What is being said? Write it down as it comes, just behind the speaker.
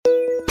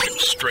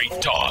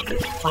Straight talk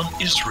from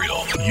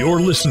Israel. You're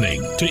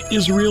listening to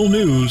Israel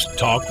News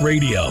Talk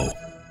Radio.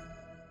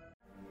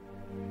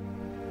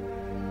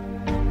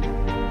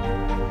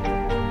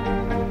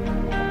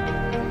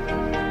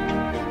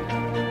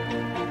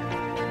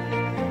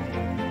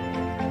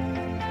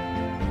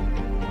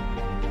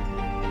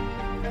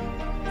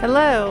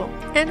 Hello,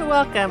 and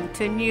welcome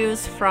to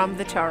News from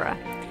the Torah.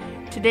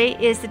 Today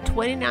is the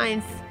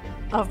 29th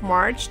of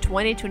March,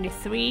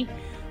 2023,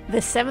 the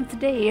 7th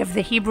day of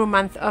the Hebrew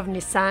month of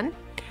Nisan,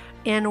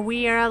 and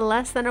we are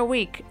less than a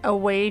week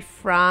away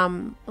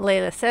from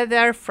Leila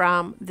Seder,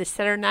 from the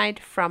Seder night,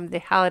 from the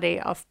holiday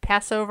of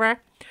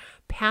Passover,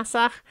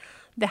 Pesach,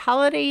 the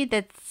holiday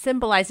that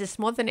symbolizes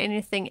more than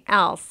anything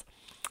else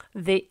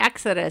the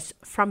exodus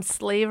from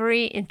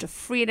slavery into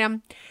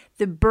freedom,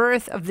 the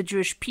birth of the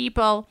Jewish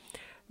people.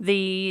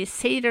 The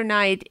Seder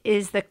night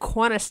is the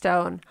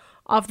cornerstone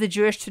of the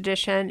Jewish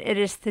tradition. It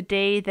is the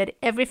day that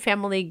every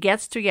family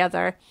gets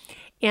together,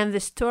 and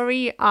the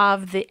story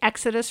of the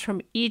Exodus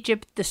from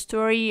Egypt, the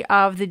story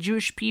of the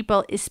Jewish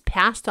people, is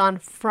passed on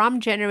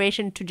from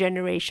generation to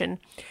generation.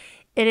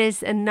 It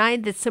is a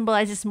night that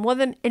symbolizes more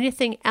than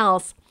anything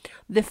else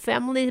the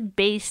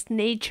family-based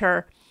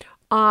nature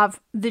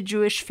of the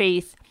Jewish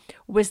faith,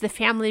 with the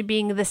family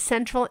being the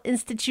central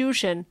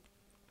institution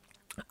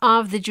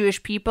of the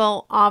Jewish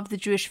people, of the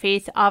Jewish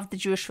faith, of the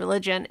Jewish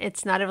religion.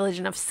 It's not a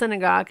religion of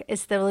synagogue,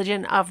 it's the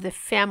religion of the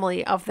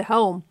family, of the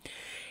home.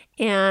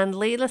 And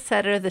Leila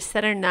Seder, the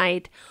Seder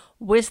night,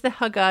 with the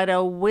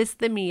Haggadah, with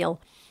the meal,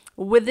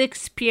 with the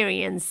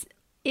experience,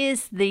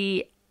 is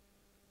the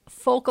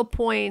focal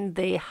point,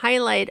 the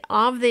highlight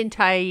of the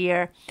entire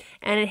year.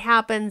 And it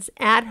happens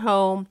at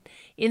home,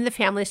 in the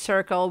family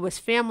circle, with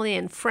family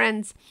and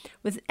friends,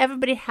 with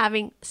everybody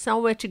having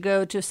somewhere to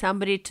go to,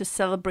 somebody to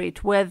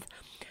celebrate with.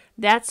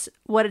 That's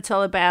what it's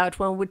all about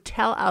when we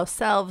tell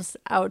ourselves,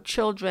 our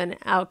children,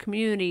 our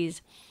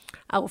communities,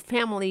 our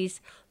families,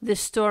 the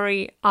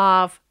story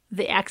of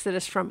the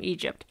Exodus from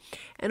Egypt.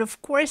 And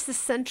of course, the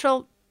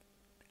central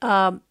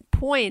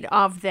point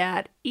of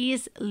that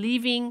is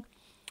leaving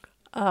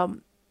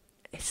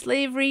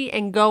slavery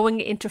and going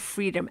into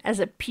freedom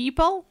as a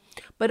people,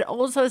 but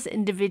also as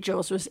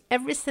individuals, with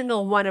every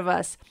single one of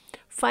us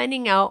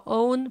finding our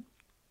own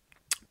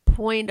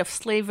point of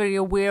slavery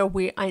where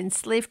we are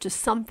enslaved to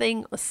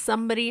something or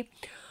somebody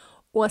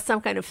or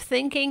some kind of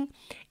thinking.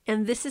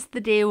 And this is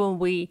the day when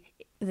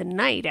the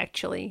night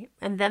actually,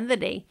 and then the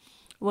day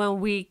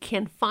when we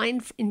can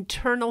find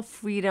internal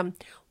freedom,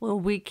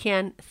 when we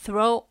can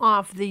throw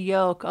off the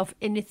yoke of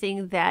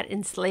anything that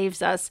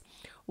enslaves us,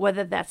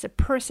 whether that's a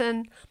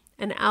person,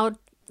 an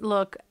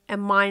outlook, a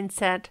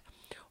mindset,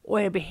 or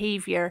a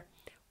behavior.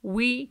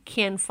 We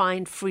can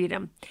find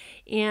freedom.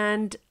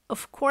 And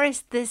of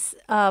course, this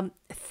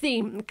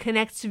theme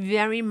connects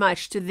very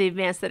much to the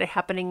events that are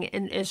happening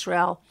in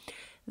Israel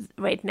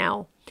right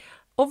now.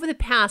 Over the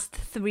past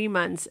 3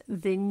 months,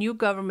 the new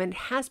government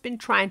has been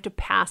trying to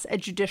pass a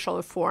judicial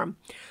reform.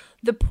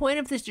 The point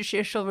of this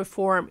judicial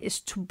reform is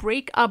to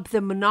break up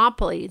the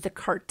monopoly, the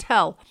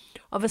cartel,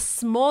 of a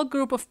small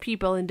group of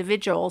people,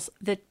 individuals,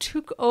 that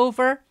took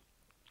over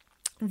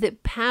the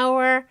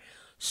power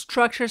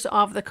structures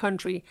of the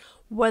country,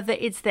 whether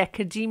it's the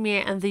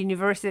academia and the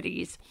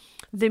universities,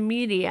 the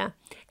media,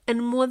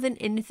 and more than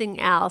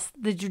anything else,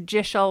 the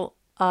judicial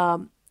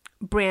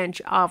branch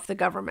of the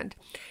government.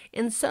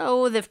 And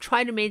so they've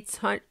tried to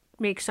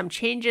make some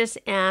changes,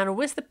 and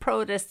with the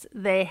protests,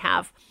 they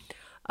have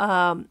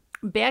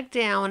backed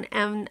down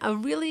and are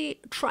really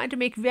trying to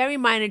make very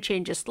minor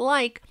changes,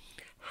 like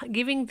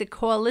giving the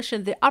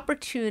coalition the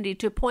opportunity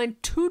to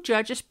appoint 2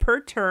 judges per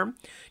term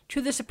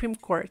to the Supreme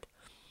Court.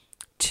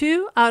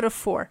 2 out of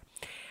 4.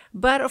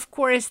 But of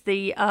course,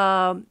 the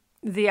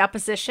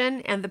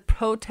opposition and the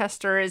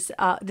protesters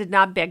did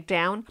not back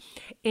down.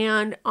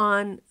 And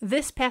on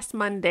this past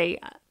Monday,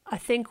 I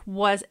think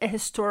was a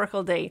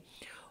historical day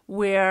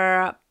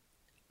where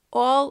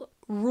all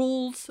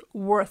rules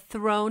were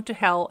thrown to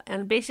hell.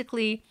 And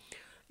basically,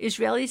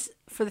 Israelis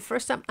for the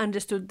first time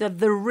understood that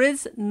there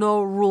is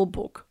no rule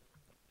book.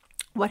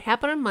 What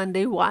happened on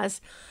Monday was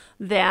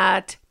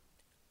that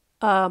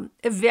a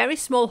very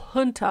small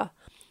junta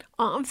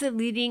of the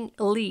leading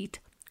elite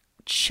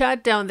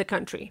shut down the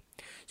country.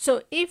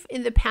 So if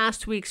in the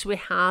past weeks we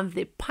have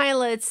the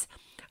pilots,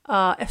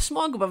 a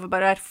small group of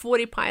about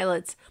 40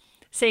 pilots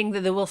saying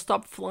that they will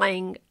stop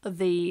flying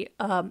the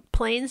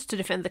planes to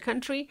defend the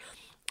country,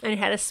 and it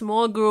had a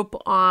small group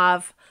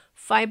of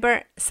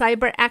cyber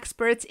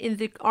experts in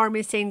the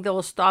army saying they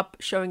will stop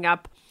showing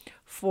up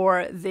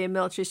for the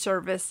military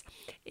service,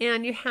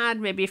 and you had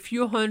maybe a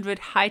few hundred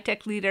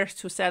high-tech leaders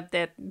who said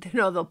that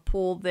they'll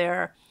pull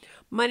their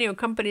money or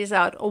companies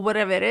out or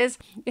whatever it is.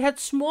 You had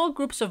small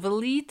groups of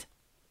elite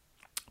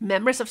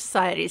members of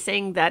society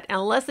saying that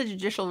unless the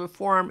judicial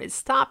reform is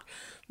stopped,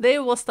 they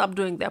will stop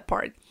doing their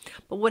part.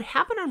 But what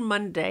happened on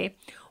Monday,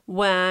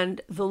 when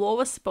the law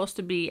was supposed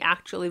to be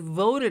actually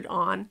voted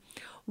on,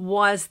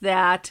 was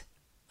that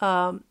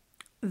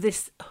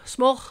this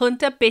small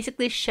junta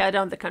basically shut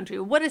down the country.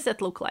 What does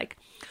that look like?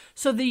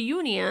 So the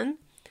union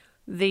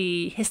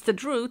the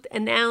Histadrut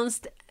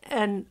announced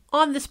an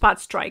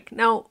on-the-spot strike.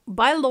 Now,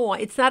 by law,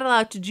 it's not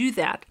allowed to do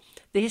that.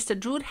 The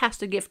Histadrut has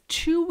to give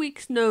 2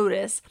 weeks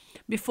notice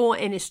before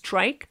any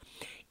strike.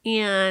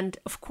 And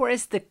of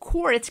course, the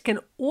courts can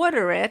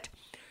order it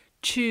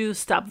to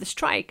stop the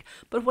strike.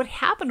 But what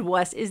happened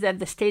is that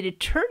the state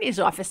attorney's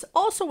office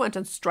also went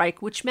on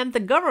strike, which meant the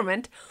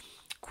government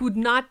could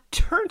not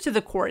turn to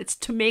the courts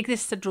to make the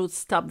Histadrut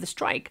stop the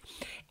strike.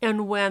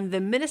 And when the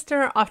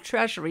Minister of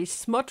Treasury,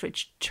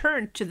 Smotrich,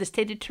 turned to the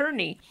state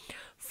attorney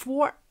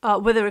for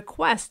with a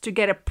request to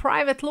get a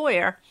private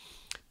lawyer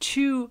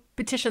to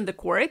petition the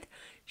court,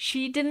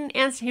 she didn't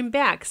answer him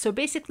back. So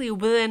basically,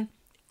 within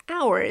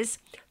hours,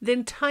 the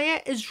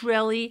entire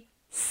Israeli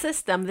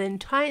system, the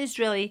entire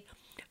Israeli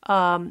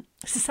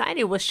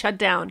society was shut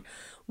down,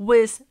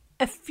 with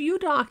a few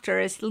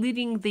doctors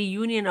leading the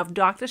union of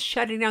doctors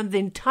shutting down the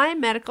entire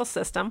medical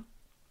system,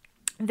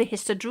 the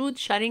Histadrut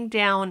shutting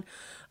down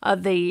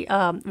the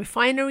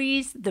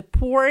refineries, the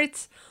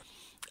ports,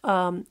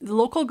 the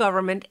local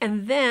government,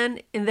 and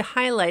then in the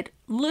highlight,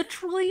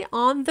 literally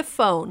on the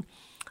phone,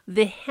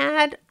 the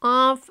head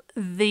of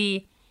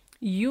the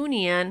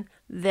union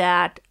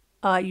that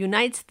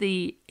unites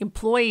the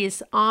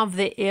employees of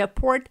the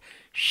airport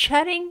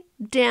shutting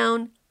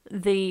down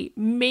the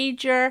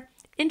major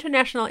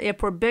international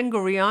airport, Ben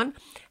Gurion,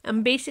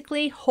 and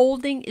basically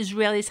holding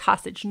Israelis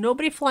hostage.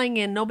 Nobody flying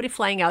in, nobody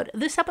flying out.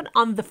 This happened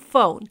on the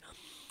phone.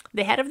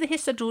 The head of the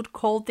Histadrut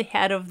called the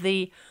head of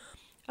the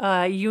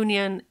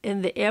union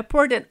in the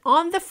airport, and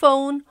on the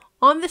phone,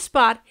 on the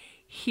spot,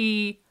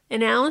 he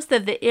announced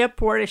that the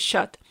airport is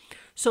shut.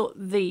 So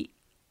the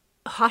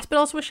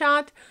hospitals were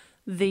shut,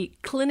 the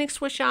clinics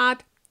were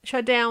shut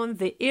down,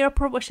 the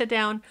airport was shut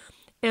down,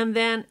 and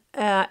then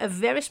a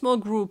very small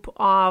group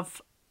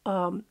of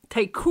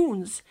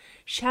tycoons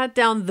shut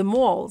down the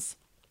malls.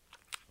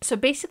 So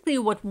basically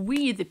what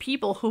we, the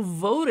people who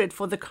voted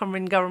for the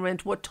current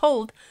government, were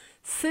told,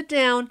 sit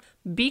down,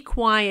 be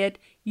quiet,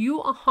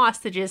 you are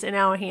hostages in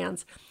our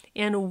hands,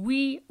 and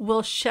we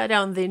will shut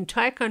down the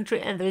entire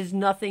country, and there's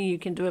nothing you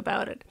can do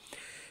about it.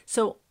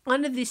 So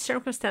under these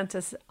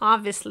circumstances,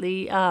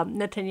 obviously,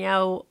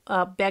 Netanyahu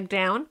backed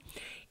down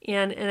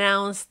and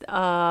announced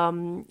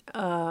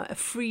a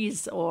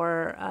freeze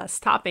or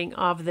stopping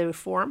of the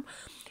reform.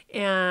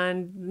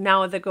 And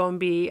now they're going to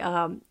be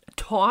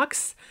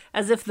talks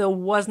as if there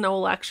was no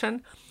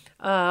election,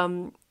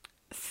 5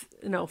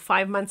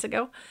 months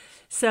ago.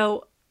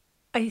 So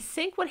I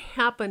think what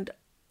happened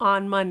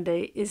on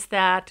Monday is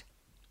that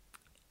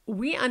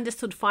we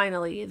understood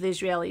finally, the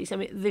Israelis. I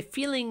mean, the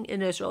feeling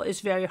in Israel is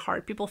very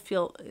hard. People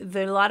feel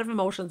there are a lot of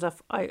emotions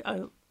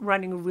are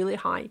running really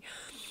high.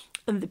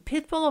 And the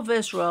people of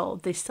Israel,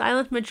 the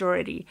silent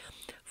majority,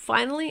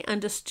 finally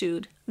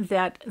understood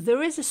that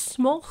there is a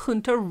small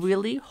junta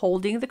really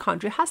holding the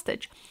country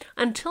hostage.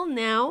 Until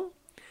now,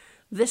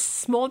 this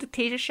small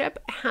dictatorship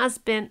has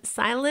been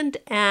silent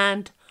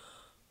and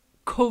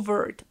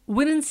covert.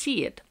 We didn't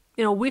see it.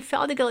 We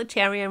felt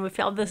egalitarian. We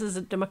felt this is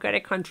a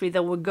democratic country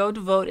that would go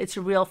to vote. It's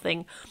a real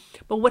thing.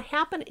 But what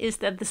happened is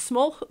that the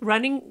small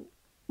ruling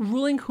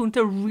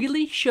junta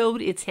really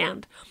showed its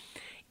hand.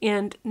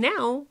 And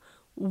now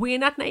we're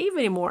not naive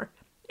anymore.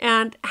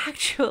 And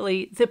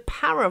actually, the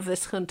power of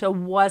this junta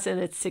was in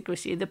its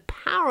secrecy. The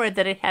power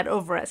that it had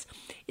over us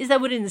is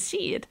that we didn't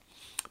see it.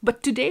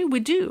 But today we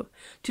do.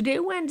 Today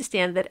we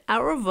understand that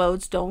our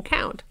votes don't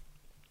count.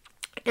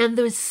 And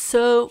there's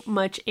so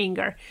much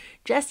anger.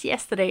 Just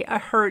yesterday, I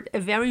heard a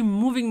very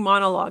moving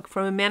monologue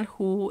from a man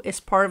who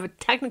is part of a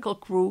technical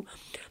crew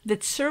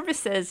that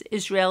services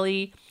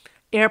Israeli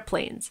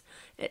airplanes.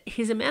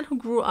 He's a man who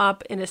grew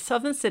up in a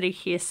southern city.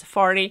 He is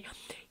Sephardi.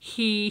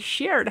 He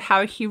shared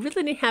how he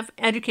really didn't have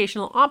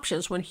educational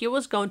options. When he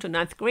was going to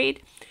 9th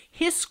grade,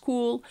 his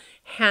school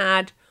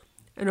had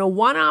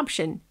one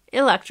option,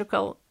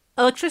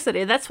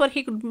 electricity. That's what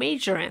he could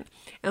major in.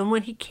 And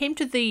when he came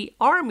to the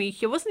army,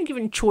 he wasn't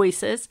given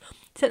choices.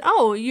 He said,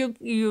 oh,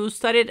 you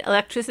studied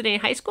electricity in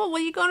high school?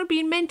 Well, you're going to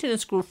be in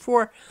maintenance school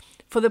for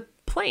the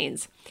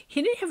planes.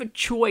 He didn't have a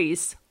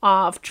choice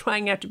of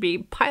trying out to be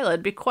a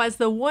pilot because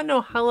there were no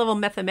high-level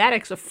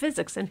mathematics or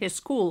physics in his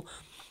school.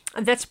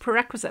 And that's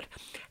prerequisite.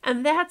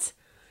 And that's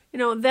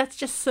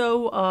just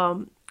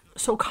so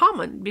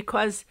common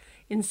because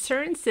in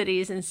certain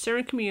cities, in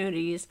certain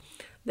communities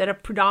that are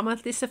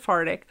predominantly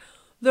Sephardic,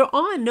 there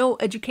are no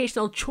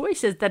educational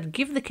choices that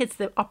give the kids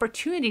the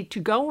opportunity to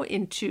go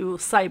into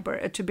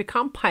cyber, to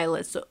become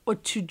pilots, or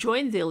to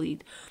join the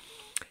elite.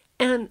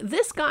 And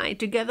this guy,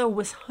 together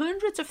with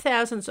hundreds of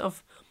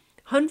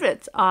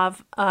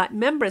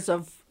members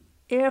of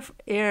Air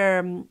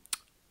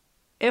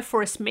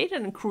Force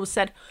maintenance crew,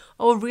 said,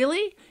 "Oh,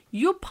 really?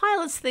 You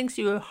pilots think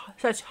you're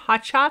such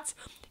hotshots?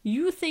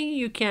 You think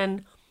you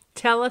can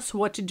tell us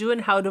what to do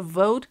and how to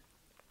vote?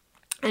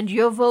 And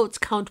your votes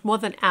count more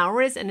than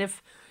ours? And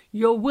if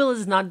your will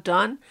is not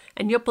done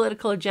and your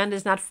political agenda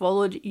is not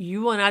followed,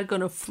 you are not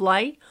going to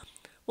fly?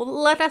 Well,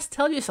 let us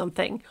tell you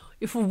something.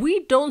 If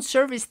we don't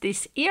service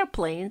these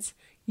airplanes,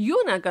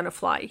 you're not going to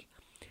fly.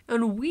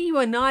 And we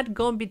are not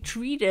going to be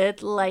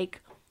treated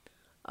like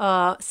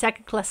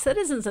second-class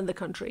citizens in the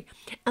country.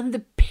 And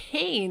the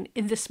pain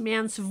in this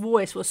man's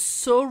voice was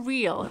so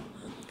real.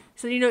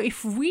 So,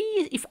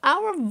 if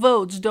our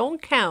votes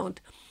don't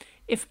count,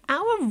 if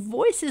our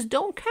voices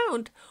don't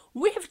count,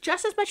 we have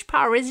just as much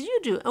power as you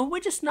do, and we're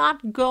just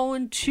not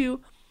going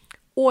to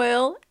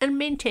oil and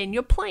maintain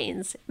your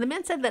planes. The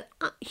man said that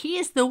he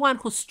is the one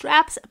who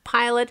straps a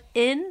pilot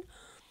in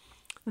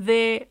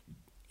the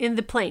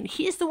plane.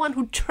 He is the one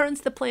who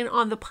turns the plane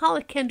on. The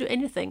pilot can't do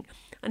anything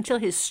until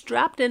he's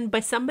strapped in by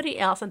somebody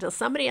else, until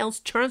somebody else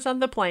turns on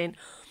the plane,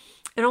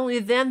 and only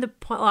then the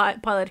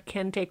pilot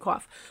can take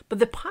off. But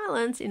the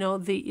pilots,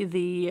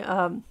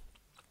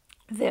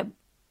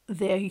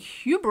 their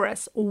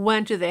hubris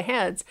went to their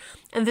heads,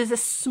 and there's a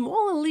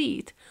small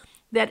elite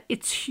that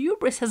its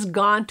hubris has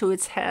gone to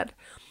its head,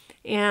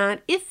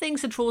 and it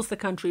thinks it rules the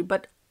country.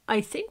 But I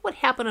think what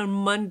happened on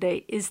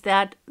Monday is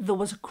that there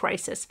was a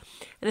crisis,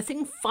 and I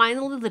think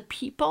finally the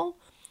people,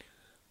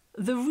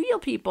 the real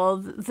people,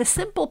 the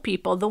simple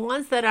people, the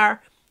ones that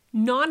are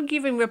not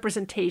giving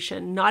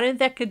representation, not in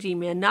the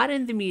academia, not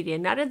in the media,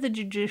 not in the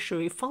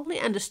judiciary, finally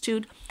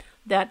understood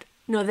that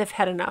they've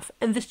had enough.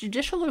 And this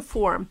judicial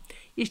reform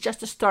is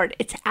just a start.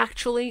 It's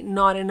actually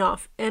not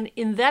enough. And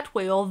in that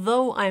way,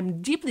 although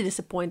I'm deeply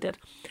disappointed,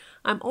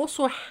 I'm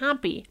also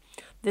happy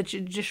that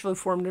judicial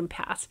reform didn't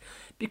pass.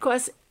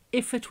 Because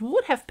if it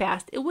would have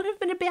passed, it would have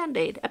been a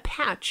Band-Aid, a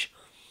patch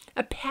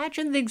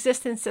in the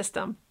existing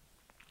system.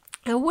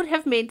 And would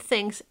have made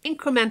things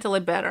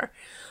incrementally better.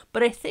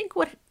 But I think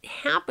what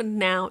happened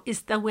now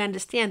is that we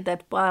understand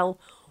that while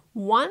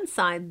one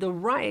side, the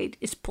right,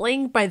 is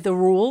playing by the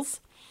rules,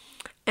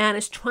 and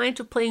is trying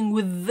to play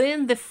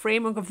within the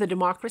framework of the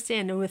democracy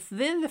and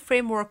within the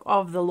framework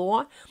of the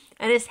law,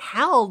 and is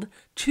held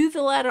to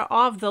the letter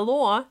of the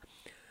law,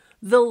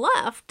 the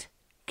left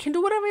can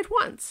do whatever it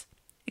wants.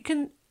 It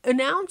can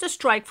announce a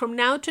strike from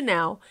now to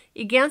now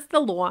against the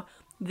law.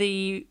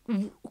 The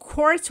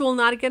courts will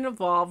not get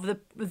involved.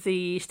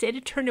 The state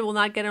attorney will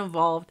not get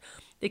involved.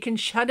 They can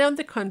shut down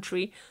the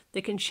country. They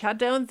can shut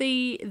down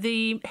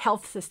the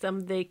health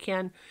system. They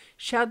can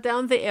shut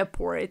down the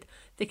airport.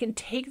 They can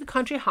take the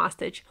country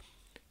hostage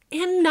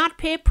and not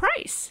pay a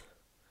price.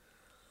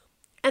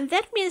 And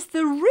that means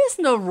there is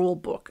no rule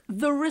book.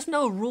 There is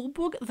no rule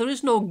book. There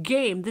is no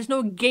game. There's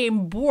no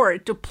game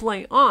board to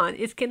play on.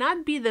 It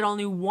cannot be that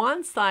only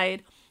one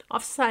side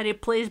of society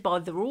plays by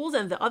the rules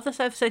and the other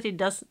side of society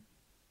does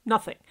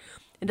nothing.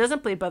 It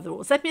doesn't play by the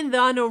rules. That means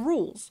there are no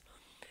rules.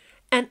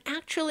 And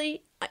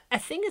actually, I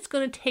think it's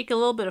going to take a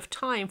little bit of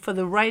time for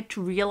the right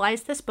to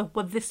realize this. But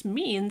what this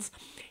means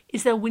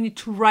is that we need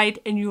to write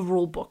a new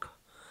rule book.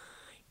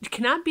 It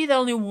cannot be that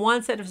only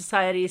one side of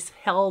society is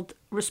held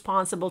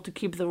responsible to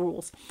keep the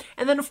rules.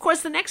 And then, of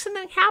course, the next thing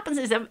that happens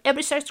is that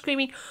everybody starts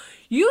screaming,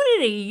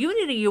 unity,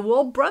 unity, we're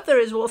all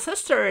brothers, we're all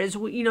sisters.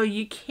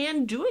 You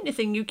can't do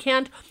anything. You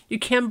can't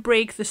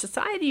break the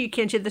society. You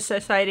can't tear the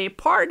society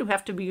apart. We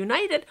have to be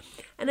united.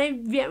 And I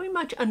very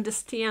much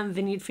understand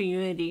the need for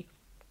unity.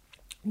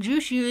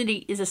 Jewish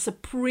unity is a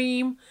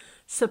supreme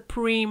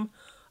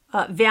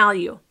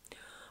value.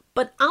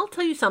 But I'll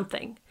tell you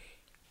something.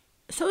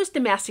 So is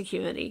domestic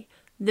unity.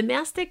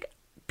 Domestic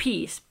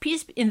peace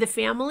in the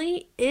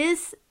family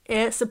is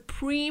a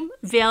supreme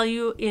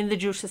value in the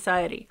Jewish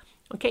society.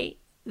 Okay?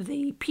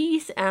 The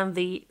peace and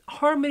the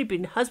harmony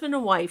between husband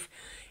and wife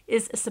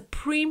is a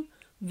supreme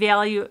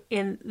value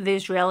in the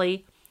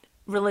Israeli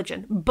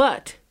religion.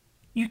 But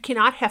you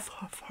cannot have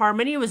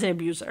harmony with an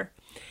abuser.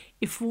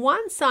 If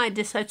one side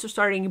decides to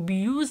start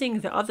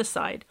abusing the other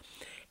side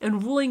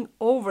and ruling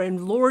over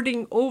and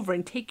lording over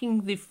and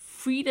taking the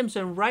freedoms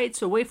and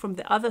rights away from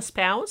the other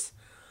spouse,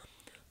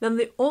 then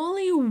the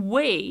only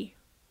way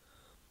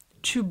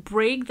to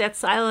break that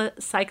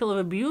cycle of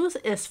abuse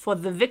is for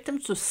the victim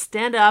to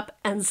stand up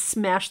and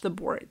smash the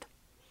board.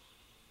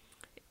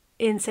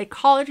 In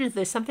psychology,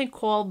 there's something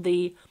called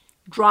the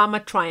drama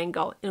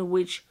triangle, in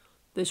which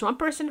there's one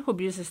person who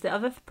abuses the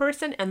other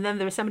person, and then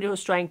there's somebody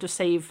who's trying to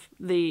save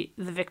the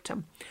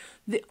victim.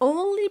 The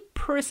only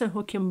person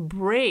who can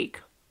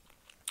break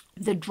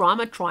the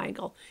drama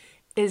triangle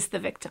is the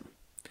victim.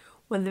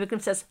 When the victim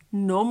says,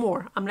 no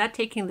more, I'm not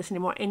taking this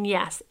anymore. And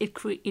yes,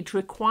 it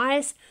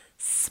requires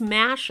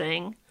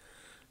smashing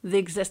the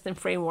existing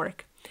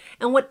framework.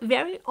 And what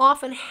very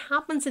often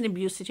happens in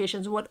abuse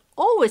situations, what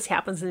always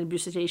happens in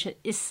abuse situations,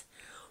 is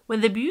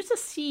when the abuser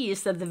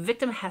sees that the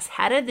victim has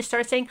had it, they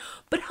start saying,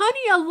 but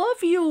honey, I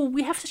love you.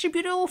 We have such a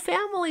beautiful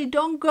family.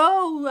 Don't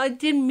go. I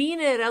didn't mean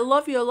it. I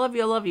love you. I love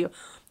you. I love you.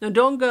 No,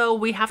 don't go.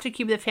 We have to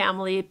keep the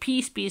family.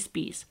 Peace, peace,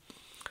 peace.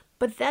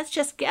 But that's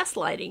just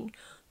gaslighting.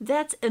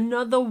 That's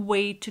another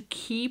way to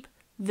keep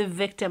the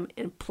victim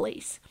in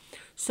place.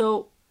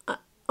 So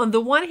on the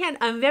one hand,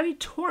 I'm very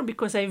torn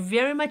because I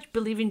very much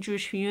believe in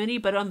Jewish unity.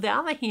 But on the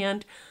other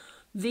hand,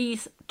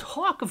 these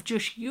talk of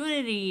Jewish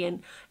unity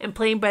and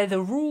playing by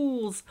the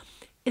rules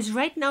is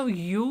right now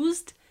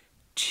used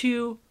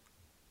to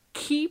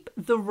keep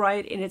the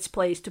right in its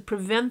place, to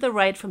prevent the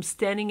right from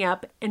standing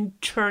up and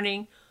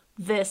turning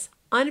this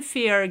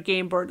unfair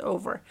game board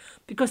over,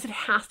 because it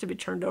has to be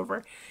turned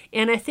over.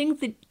 And I think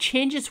the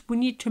changes we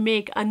need to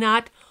make are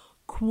not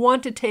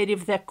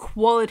quantitative, they're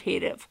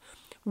qualitative.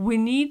 We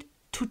need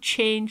to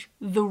change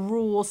the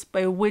rules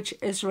by which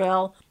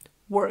Israel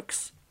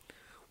works.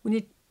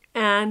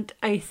 And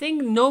I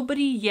think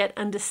nobody yet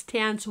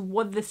understands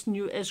what this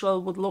new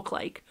Israel would look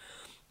like.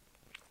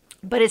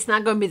 But it's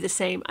not going to be the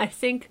same. I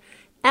think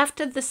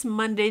after this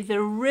Monday,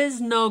 there is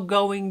no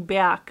going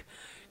back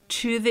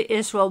to the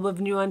Israel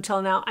we've knew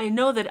until now. I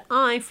know that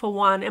I, for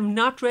one, am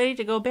not ready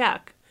to go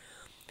back.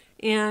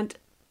 And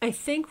I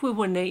think we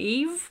were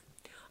naive.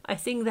 I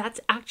think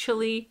that's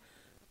actually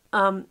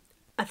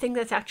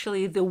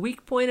the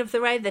weak point of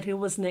the right, that it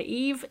was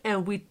naive,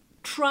 and we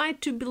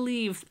tried to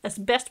believe as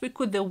best we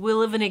could that we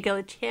live in an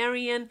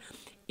egalitarian,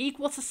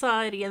 equal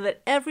society, and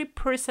that every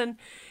person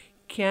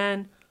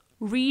can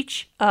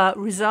reach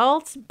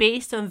results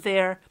based on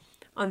their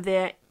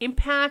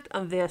impact,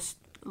 on their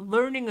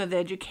learning, on their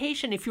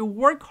education. If you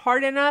work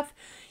hard enough,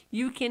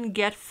 you can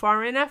get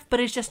far enough, but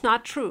it's just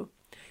not true.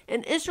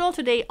 In Israel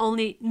today,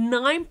 only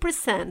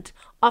 9%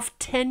 of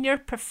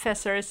tenured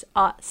professors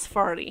are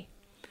Sephardi.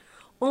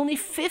 Only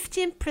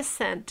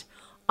 15%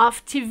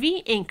 of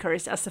TV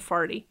anchors are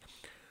Sephardi.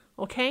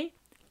 Okay?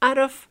 Out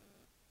of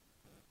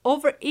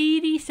over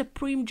 80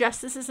 Supreme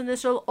Justices in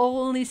Israel,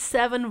 only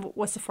 7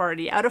 were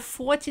Sephardi. Out of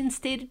 14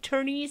 state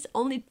attorneys,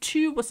 only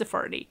 2 were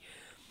Sephardi.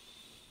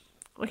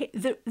 Okay?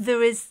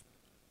 There is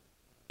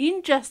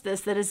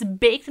injustice that is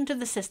baked into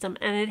the system,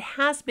 and it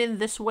has been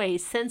this way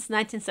since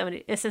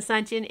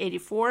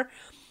 1984.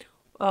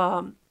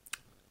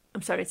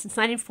 Since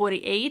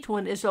 1948,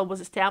 when Israel was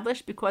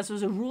established, because it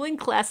was a ruling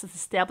class that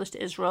established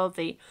Israel,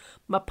 the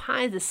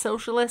Mapai, the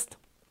socialist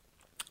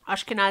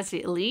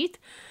Ashkenazi elite,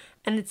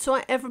 and it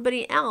saw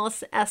everybody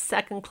else as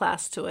second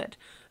class to it.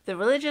 The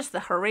religious, the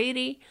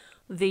Haredi,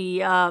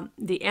 the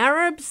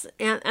Arabs,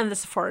 and the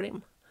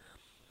Sephardim.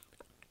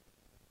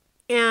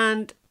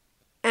 And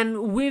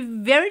we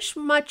very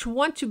much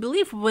want to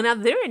believe we're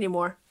not there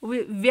anymore.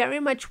 We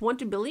very much want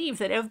to believe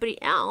that everybody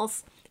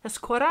else has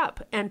caught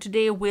up, and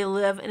today we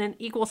live in an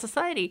equal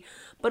society.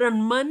 But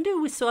on Monday,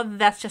 we saw that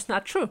that's just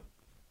not true.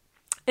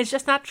 It's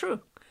just not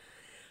true.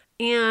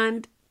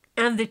 And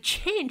the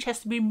change has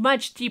to be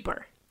much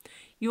deeper.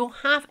 And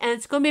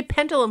it's going to be a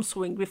pendulum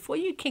swing before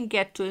you can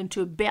get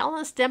into a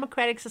balanced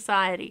democratic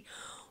society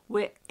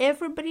where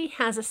everybody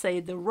has a say,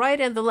 the right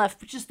and the left,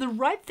 which is the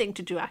right thing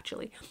to do,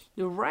 actually.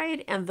 The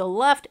right and the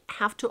left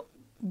have to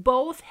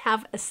both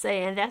have a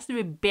say, and there has to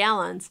be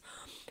balance.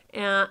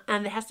 And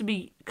there has to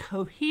be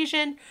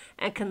cohesion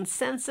and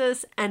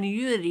consensus and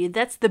unity.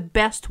 That's the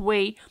best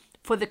way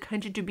for the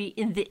country to be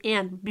in the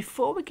end.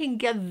 Before we can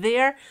get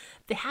there,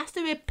 there has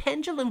to be a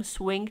pendulum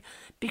swing,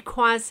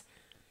 because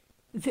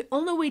the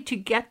only way to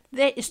get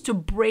there is to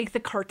break the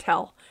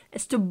cartel,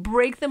 is to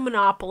break the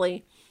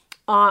monopoly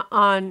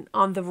on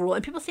the rule.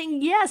 And people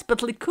saying, yes, but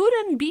Likud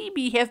and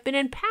Bibi have been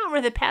in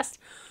power the past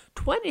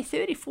 20,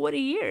 30, 40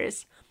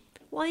 years.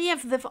 Well, yeah,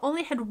 they've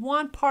only had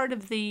one part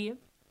of the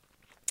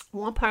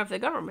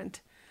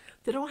government.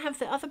 They don't have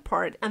the other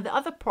part. And the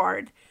other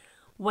part,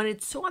 when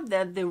it saw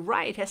that the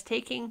right has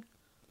taken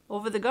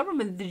over the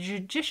government, the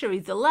judiciary,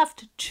 the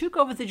left took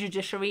over the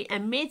judiciary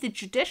and made the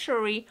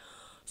judiciary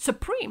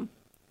supreme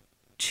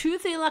to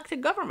the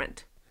elected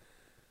government.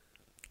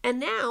 And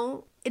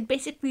now it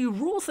basically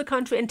rules the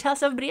country and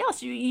tells everybody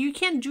else, you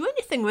can't do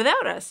anything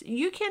without us.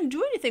 You can't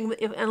do anything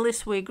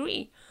unless we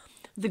agree.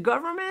 The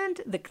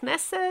government, the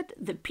Knesset,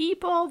 the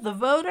people, the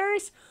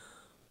voters,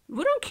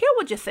 we don't care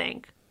what you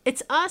think.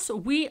 It's us.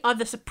 We are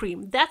the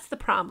supreme. That's the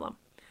problem.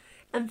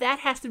 And that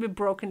has to be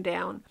broken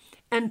down.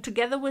 And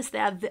together with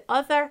that, the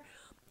other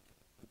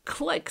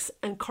cliques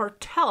and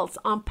cartels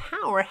on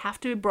power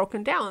have to be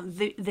broken down.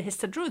 The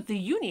Histadrut, the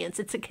unions.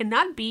 It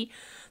cannot be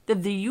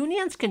that the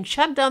unions can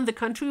shut down the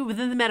country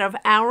within the matter of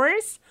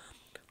hours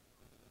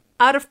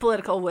out of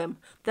political whim.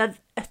 That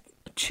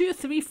 2,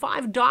 3,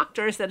 5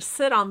 doctors that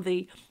sit on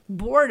the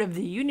board of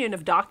the Union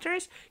of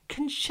Doctors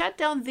can shut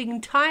down the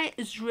entire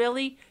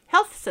Israeli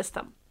health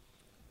system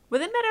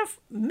within a matter of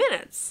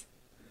minutes.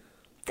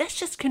 That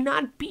just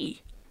cannot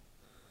be.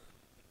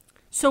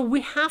 So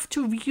we have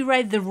to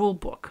rewrite the rule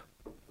book.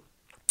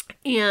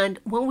 And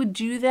when we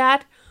do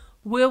that,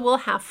 we will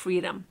have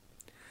freedom.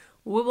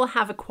 We will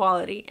have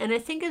equality. And I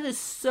think it is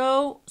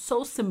so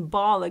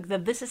symbolic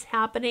that this is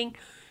happening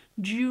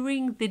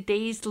during the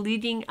days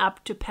leading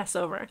up to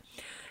Passover.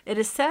 It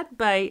is said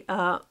by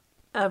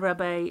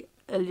Rabbi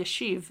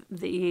Eliashiv,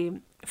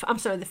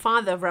 the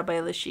father of Rabbi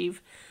Eliashiv,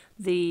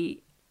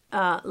 the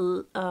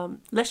Leshem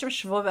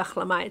Shvo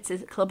V'Achlama. It's a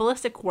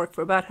Kabbalistic work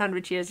for about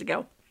 100 years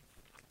ago.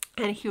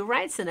 And he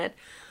writes in it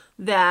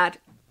that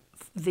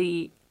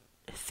the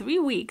 3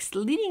 weeks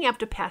leading up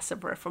to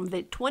Passover, from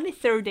the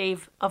 23rd day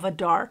of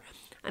Adar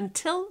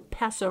until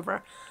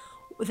Passover,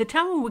 the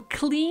time when we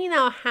clean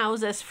our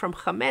houses from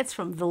chametz,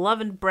 from the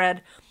leavened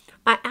bread,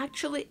 are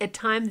actually a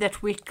time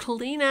that we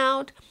clean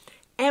out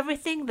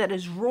everything that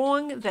is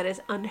wrong, that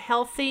is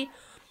unhealthy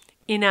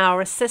in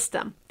our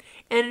system.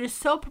 And it is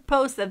so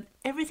proposed that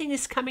everything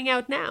is coming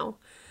out now.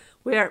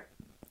 We are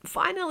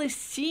finally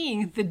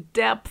seeing the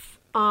depth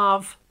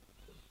of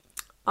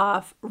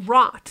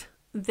rot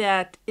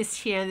that is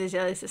here in the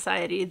Israeli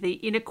society, the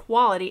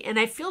inequality. And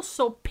I feel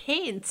so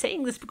pained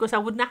saying this because I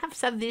would not have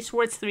said these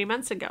words 3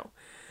 months ago.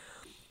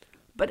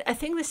 But I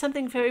think there's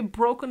something very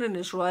broken in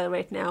Israel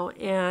right now,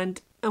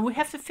 and we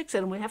have to fix it,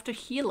 and we have to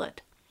heal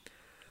it.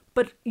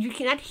 But you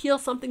cannot heal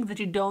something that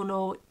you don't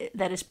know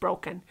that is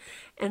broken.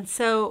 And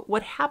so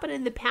what happened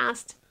in the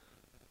past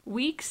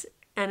weeks,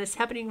 and is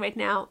happening right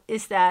now,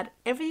 is that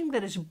everything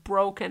that is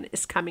broken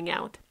is coming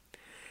out.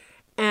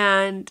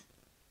 And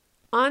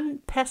on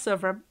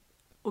Passover,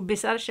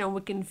 B'ezrat Hashem,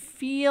 we can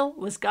feel,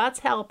 with God's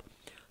help,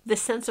 the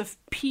sense of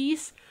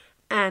peace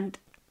and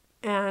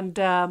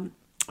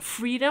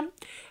freedom.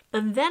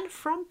 And then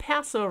from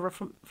Passover,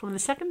 from the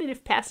second day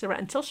of Passover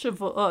until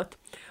Shavuot,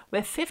 we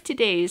have 50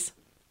 days,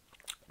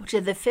 which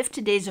are the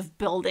 50 days of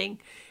building.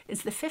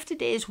 It's the 50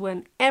 days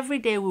when every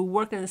day we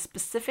work in a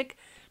specific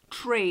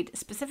trade, a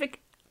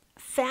specific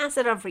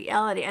facet of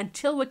reality,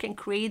 until we can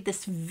create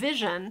this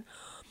vision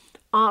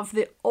of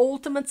the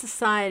ultimate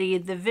society,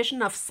 the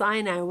vision of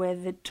Sinai, where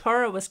the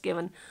Torah was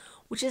given,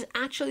 which is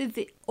actually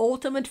the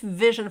ultimate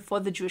vision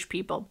for the Jewish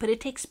people. But it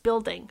takes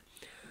building.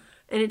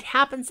 And it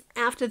happens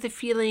after the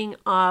feeling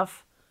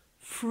of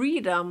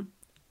freedom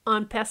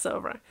on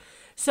Passover.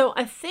 So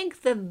I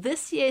think that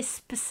this year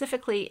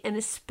specifically, and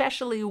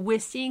especially, we're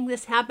seeing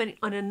this happen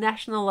on a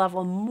national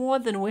level more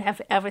than we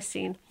have ever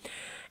seen.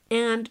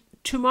 And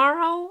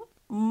tomorrow,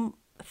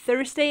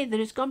 Thursday, there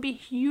is going to be a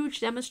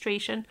huge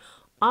demonstration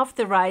of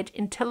the right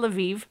in Tel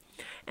Aviv.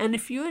 And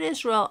if you're in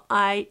Israel,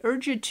 I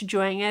urge you to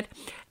join it.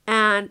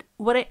 And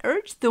what I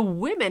urge the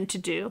women to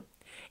do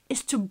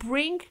is to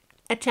bring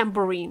a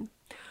tambourine.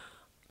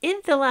 In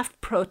the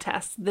left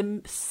protests,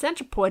 the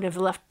center point of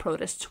the left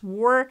protests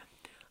were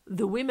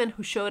the women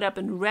who showed up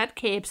in red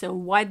capes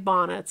and white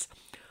bonnets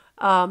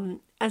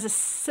as a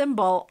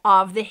symbol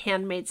of The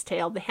Handmaid's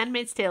Tale. The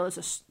Handmaid's Tale is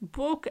a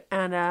book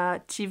and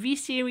a TV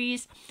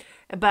series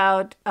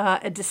about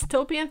a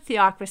dystopian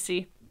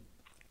theocracy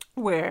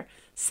where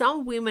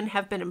some women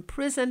have been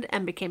imprisoned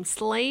and became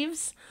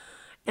slaves,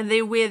 and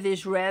they wear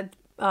these red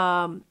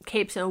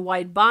capes and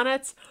white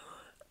bonnets.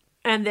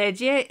 And the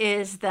idea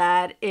is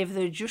that if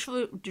the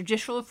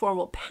judicial reform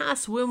will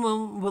pass,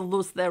 women will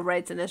lose their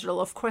rights in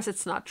Israel. Of course,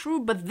 it's not true,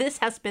 but this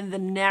has been the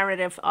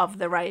narrative of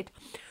the right,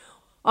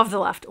 of the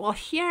left. Well,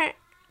 here,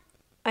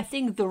 I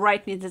think the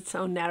right needs its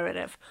own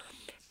narrative.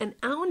 And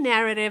our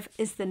narrative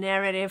is the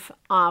narrative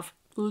of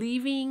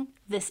leaving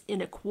this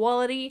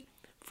inequality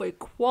for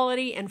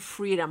equality and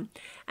freedom.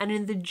 And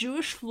in the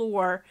Jewish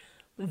lore,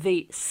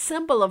 the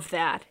symbol of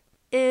that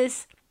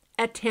is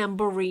a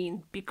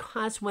tambourine,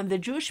 because when the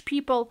Jewish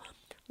people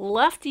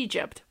left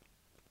Egypt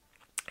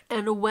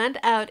and went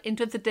out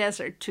into the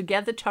desert to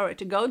get the Torah,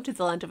 to go into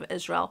the land of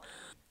Israel,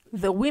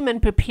 the women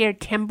prepared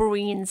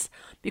tambourines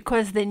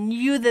because they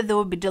knew that there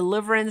would be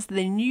deliverance,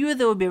 they knew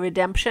there would be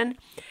redemption.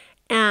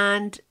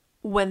 And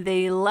when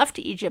they left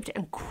Egypt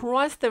and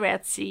crossed the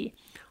Red Sea,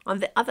 on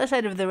the other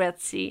side of the Red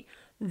Sea,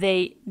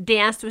 they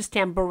danced with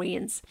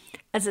tambourines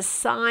as a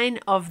sign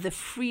of the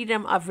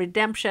freedom, of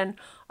redemption,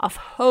 of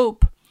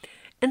hope.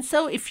 And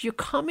so if you're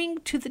coming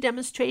to the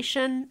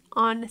demonstration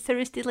on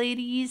Thursday,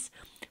 ladies,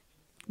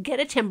 get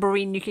a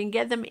tambourine. You can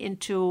get them in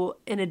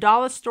a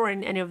dollar store,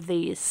 in any of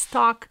the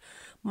stock,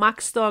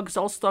 Max Stock,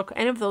 Zollstock,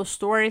 any of those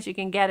stores. You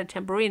can get a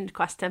tambourine. It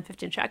costs 10,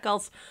 15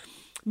 shekels.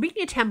 Bring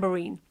your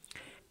tambourine.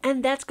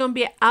 And that's going to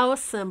be our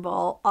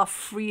symbol of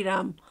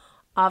freedom,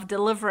 of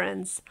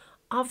deliverance,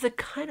 of the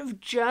kind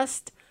of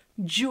just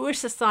Jewish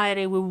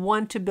society we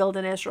want to build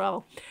in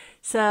Israel.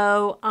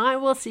 So I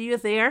will see you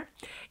there.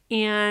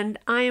 And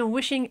I am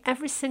wishing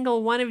every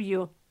single one of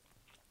you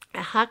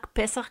a Hag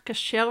Pesach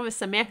Kasher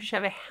v'Sameach. You should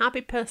have a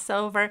happy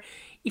Passover.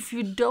 If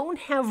you don't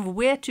have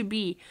where to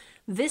be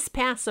this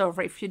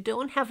Passover, if you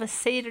don't have a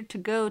Seder to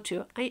go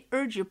to, I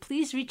urge you,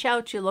 please reach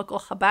out to your local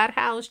Chabad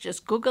house.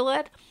 Just Google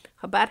it,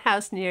 Chabad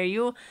house near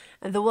you,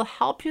 and they will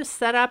help you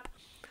set up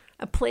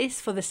a place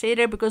for the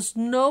Seder, because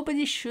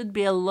nobody should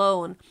be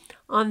alone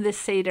on this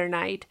Seder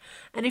night.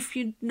 And if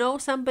you know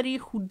somebody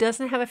who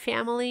doesn't have a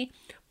family,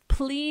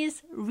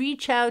 please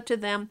reach out to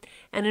them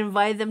and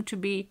invite them to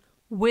be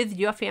with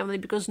your family,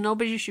 because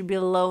nobody should be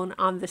alone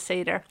on the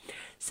Seder.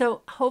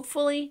 So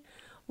hopefully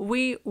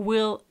we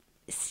will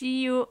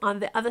see you on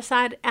the other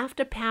side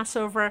after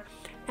Passover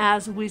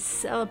as we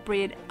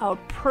celebrate our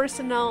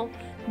personal,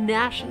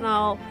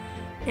 national,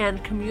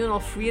 and communal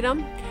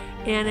freedom.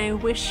 And I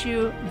wish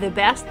you the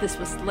best. This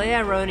was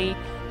Leah Roni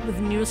with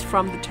news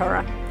from the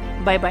Torah.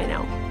 Bye-bye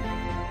now.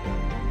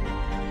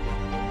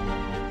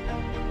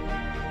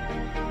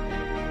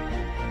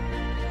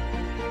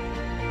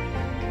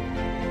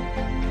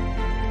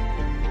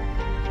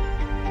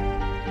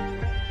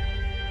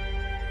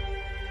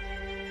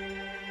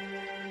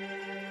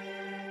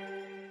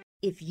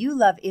 If you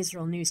love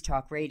Israel News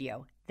Talk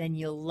Radio, then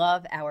you'll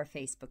love our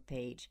Facebook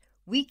page.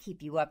 We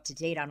keep you up to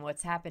date on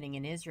what's happening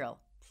in Israel,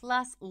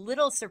 plus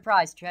little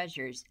surprise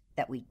treasures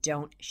that we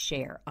don't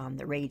share on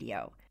the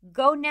radio.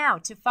 Go now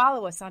to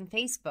follow us on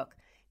Facebook.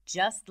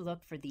 Just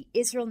look for the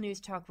Israel News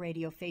Talk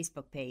Radio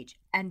Facebook page,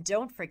 and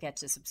don't forget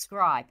to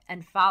subscribe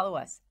and follow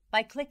us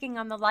by clicking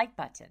on the like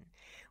button.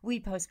 We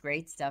post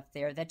great stuff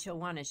there that you'll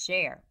want to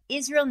share.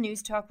 Israel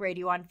News Talk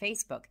Radio on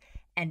Facebook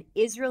and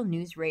Israel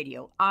News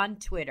Radio on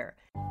Twitter.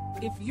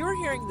 If you're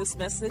hearing this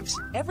message,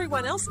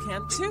 everyone else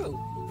can too.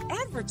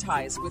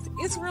 Advertise with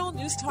Israel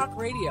News Talk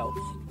Radio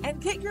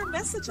and get your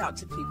message out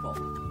to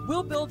people.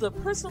 We'll build a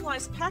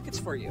personalized package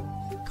for you.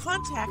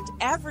 Contact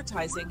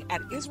advertising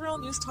at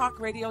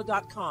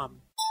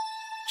israelnewstalkradio.com.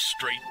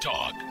 Straight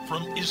talk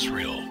from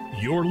Israel.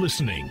 You're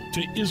listening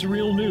to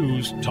Israel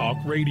News Talk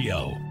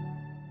Radio.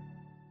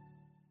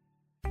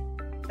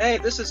 Hey,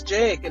 this is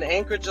Jake in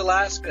Anchorage,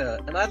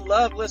 Alaska, and I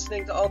love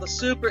listening to all the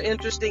super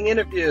interesting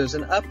interviews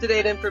and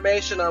up-to-date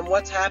information on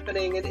what's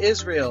happening in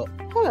Israel.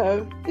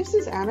 Hello, this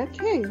is Anna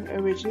King,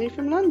 originally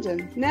from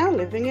London, now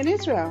living in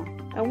Israel.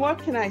 And what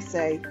can I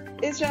say?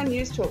 Israel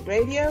News Talk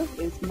Radio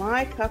is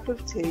my cup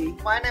of tea.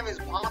 My name is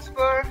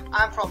Bhaskar.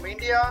 I'm from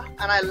India,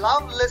 and I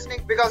love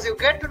listening because you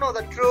get to know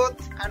the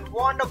truth and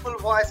wonderful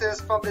voices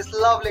from this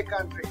lovely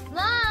country.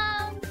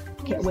 Mom!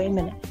 Okay, wait a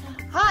minute.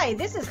 Hi,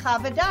 this is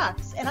Chava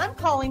Dax, and I'm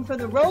calling from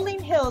the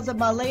rolling hills of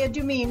Ma'ale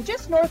Adumim,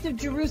 just north of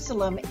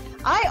Jerusalem.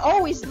 I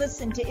always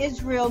listen to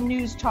Israel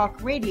News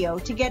Talk Radio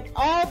to get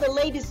all the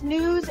latest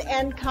news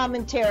and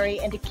commentary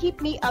and to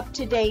keep me up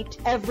to date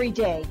every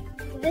day.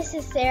 This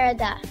is Sarah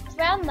Dax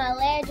from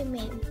Ma'ale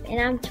Adumim, and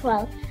I'm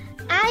 12.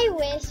 I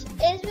wish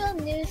Israel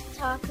News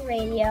Talk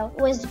Radio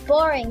was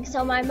boring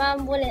so my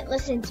mom wouldn't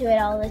listen to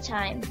it all the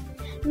time.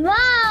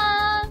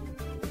 Mom!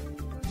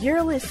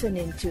 You're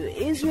listening to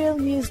Israel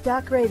News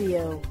Talk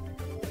Radio.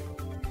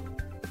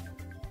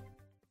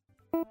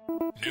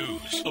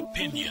 News,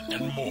 opinion,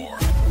 and more.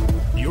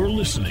 You're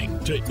listening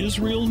to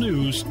Israel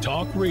News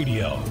Talk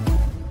Radio.